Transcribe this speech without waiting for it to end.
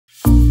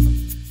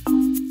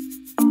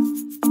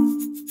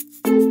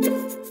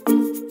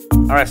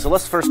All right, so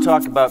let's first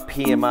talk about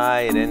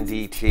PMI and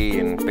NDT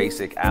and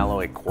basic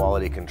alloy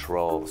quality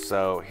control.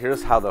 So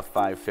here's how the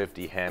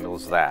 550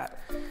 handles that.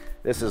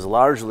 This is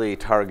largely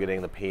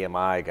targeting the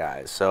PMI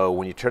guys. So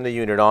when you turn the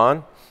unit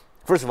on,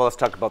 first of all, let's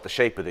talk about the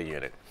shape of the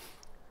unit.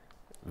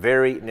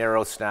 Very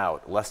narrow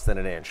snout, less than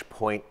an inch,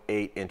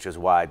 0.8 inches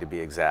wide to be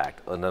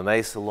exact, and a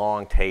nice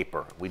long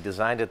taper. We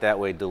designed it that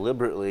way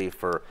deliberately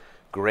for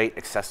great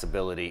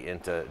accessibility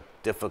into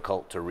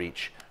difficult to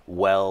reach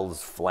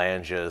welds,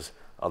 flanges,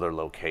 other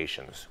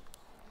locations.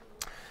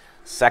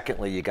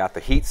 Secondly, you got the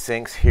heat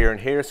sinks here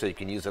and here, so you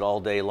can use it all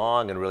day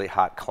long in really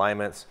hot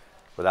climates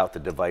without the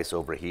device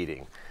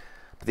overheating.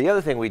 But the other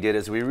thing we did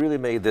is we really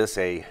made this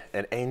an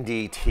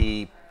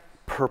NDT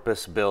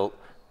purpose-built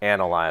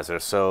analyzer.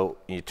 So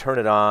you turn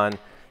it on,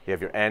 you have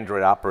your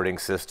Android operating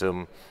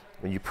system.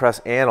 When you press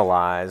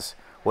Analyze,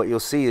 what you'll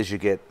see is you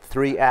get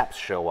 3 apps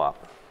show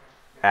up: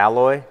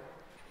 alloy,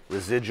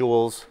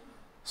 residuals,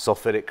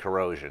 sulfidic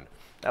corrosion.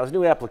 Now, as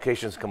new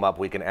applications come up,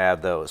 we can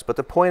add those. But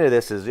the point of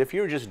this is if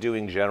you're just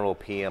doing general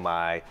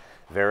PMI,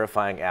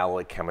 verifying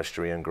alloy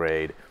chemistry and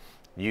grade,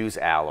 use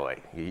alloy.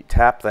 You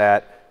tap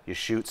that, you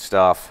shoot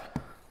stuff,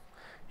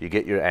 you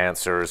get your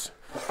answers.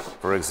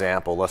 For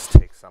example, let's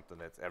take something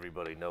that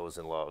everybody knows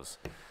and loves.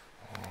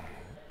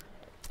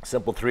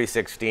 Simple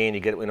 316, you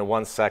get it in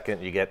 1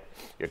 second, you get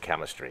your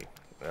chemistry.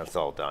 That's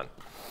all done.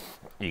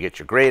 You get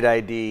your grade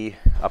ID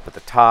up at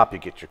the top, you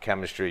get your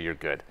chemistry, you're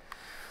good.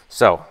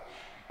 So,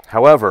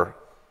 however,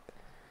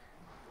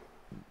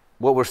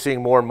 what we're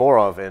seeing more and more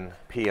of in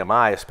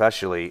PMI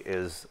especially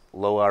is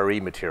low RE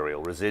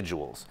material,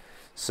 residuals.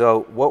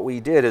 So what we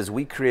did is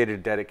we created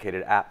a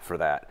dedicated app for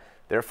that.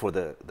 Therefore,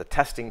 the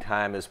testing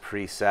time is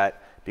preset,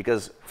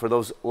 because for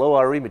those low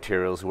RE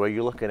materials where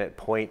you're looking at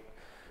 0.02,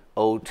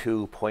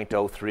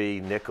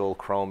 0.03 nickel,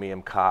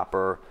 chromium,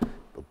 copper,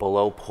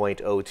 below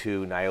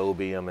 0.02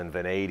 niobium and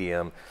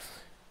vanadium,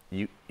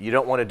 you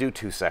don't want to do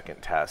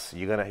 2-second tests.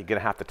 You're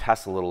gonna have to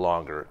test a little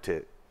longer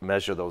to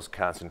measure those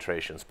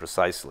concentrations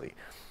precisely.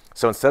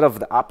 So instead of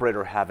the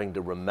operator having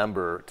to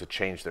remember to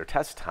change their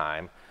test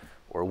time,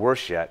 or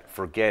worse yet,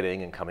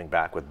 forgetting and coming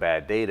back with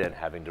bad data and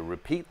having to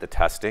repeat the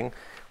testing,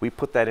 we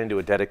put that into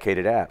a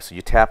dedicated app. So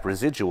you tap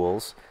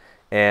residuals,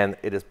 and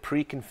it is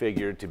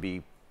pre-configured to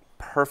be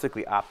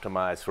perfectly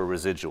optimized for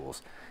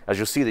residuals. As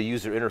you'll see, the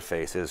user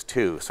interface is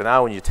too. So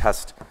now when you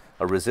test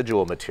a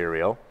residual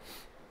material,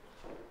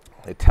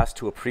 it tests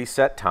to a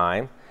preset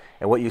time,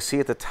 and what you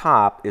see at the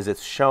top is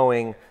it's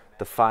showing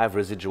the 5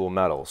 residual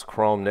metals: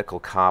 chrome, nickel,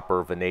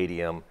 copper,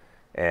 vanadium,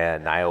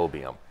 and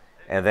niobium.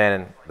 And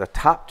then the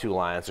top 2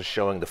 lines are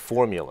showing the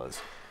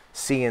formulas.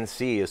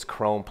 CNC is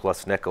chrome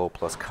plus nickel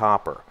plus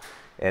copper,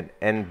 and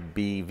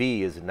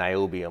NBV is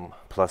niobium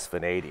plus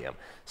vanadium.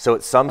 So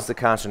it sums the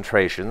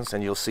concentrations,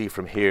 and you'll see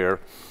from here,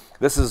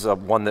 this is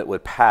one that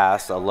would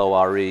pass a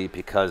low RE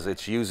because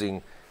it's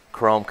using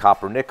chrome,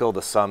 copper, nickel.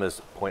 The sum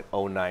is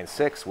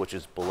 0.096, which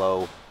is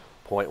below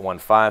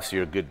 0.15, so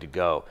you're good to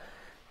go.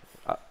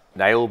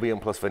 Niobium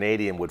plus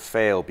vanadium would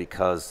fail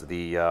because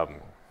the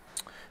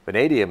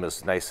vanadium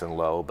is nice and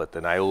low, but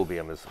the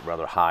niobium is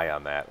rather high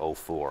on that,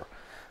 0.04.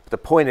 But the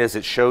point is,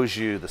 it shows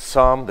you the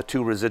sum, the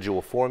 2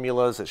 residual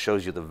formulas, it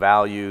shows you the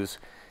values,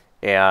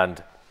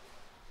 and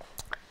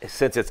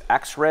since it's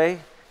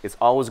X-ray, it's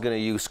always going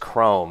to use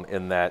chrome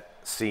in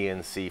that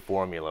CNC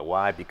formula.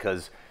 Why?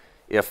 Because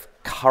if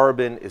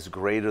carbon is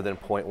greater than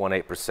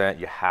 0.18%,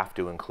 you have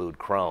to include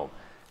chrome.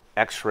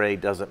 X-ray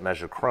doesn't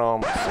measure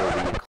chrome,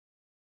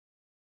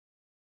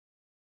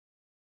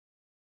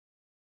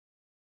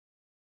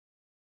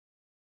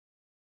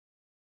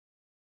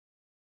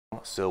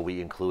 so we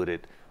include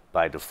it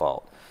by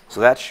default. So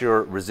that's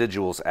your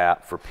residuals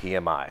app for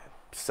PMI,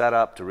 set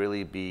up to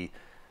really be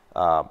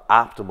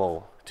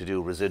optimal to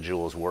do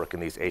residuals work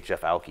in these HF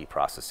alky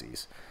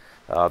processes.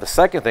 The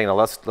second thing, now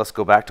let's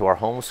go back to our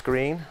home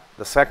screen.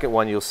 The second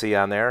one you'll see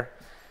on there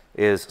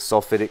is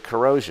sulfidic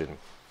corrosion.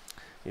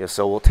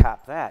 So we'll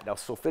tap that. Now,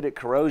 sulfidic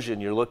corrosion,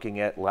 you're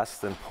looking at less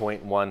than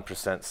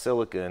 0.1%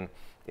 silicon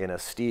in a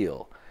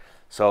steel.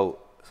 So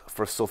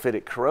for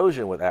sulfidic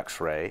corrosion with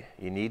X-ray,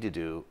 you need to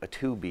do a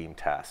 2-beam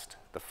test.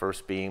 The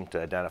first beam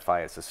to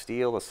identify it's a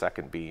steel, the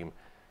second beam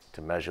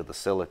to measure the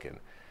silicon.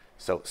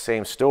 So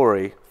same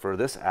story for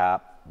this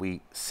app,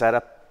 we set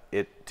up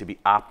it to be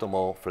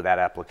optimal for that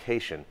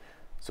application,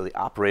 so the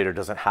operator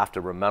doesn't have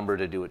to remember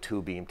to do a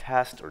 2-beam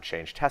test or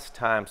change test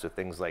times or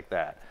things like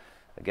that.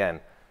 Again,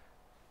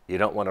 you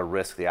don't want to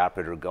risk the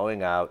operator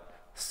going out,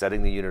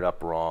 setting the unit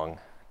up wrong,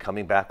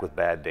 coming back with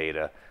bad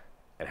data,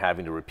 and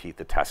having to repeat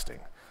the testing.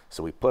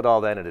 So we put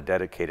all that in a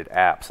dedicated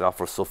app. So now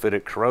for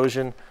sulfidic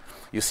corrosion,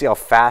 you see how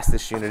fast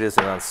this unit is,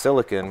 and on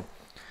silicon,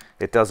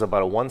 it does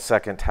about a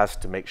 1-second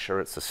test to make sure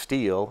it's a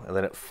steel, and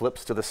then it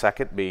flips to the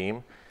second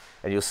beam,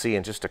 and you'll see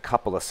in just a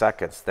couple of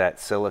seconds that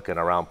silicon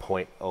around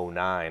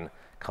 0.09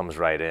 comes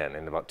right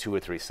in about 2 or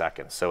 3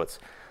 seconds. So it's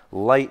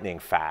lightning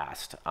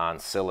fast on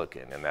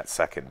silicon in that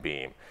second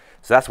beam.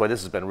 So that's why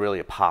this has been really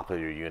a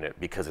popular unit,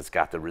 because it's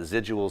got the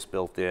residuals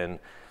built in,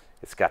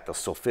 it's got the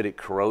sulfidic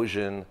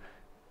corrosion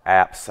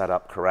app set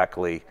up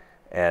correctly,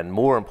 And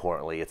more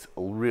importantly, it's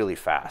really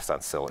fast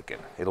on silicon.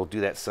 It'll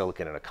do that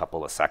silicon in a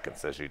couple of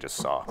seconds, as you just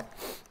saw.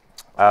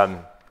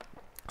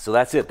 So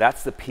that's it.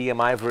 That's the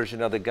PMI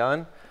version of the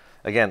gun.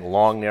 Again,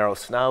 long, narrow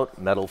snout,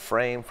 metal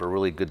frame for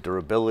really good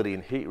durability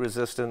and heat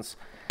resistance.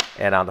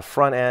 And on the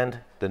front end,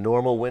 the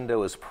normal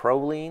window is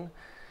Prolene.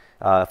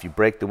 If you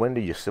break the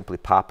window, you simply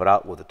pop it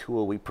out with a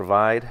tool we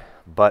provide.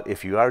 But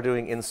if you are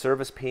doing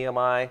in-service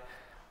PMI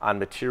on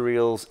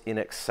materials in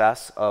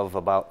excess of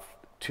about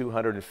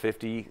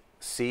 250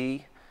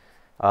 C,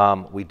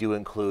 we do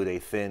include a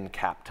thin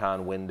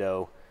Kapton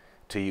window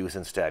to use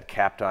instead.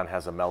 Kapton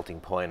has a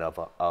melting point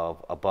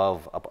of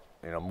above,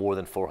 more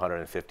than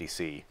 450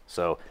 C.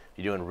 So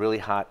if you're doing really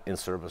hot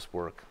in-service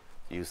work,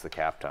 use the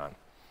Kapton.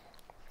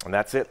 And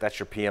that's it. That's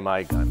your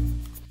PMI gun.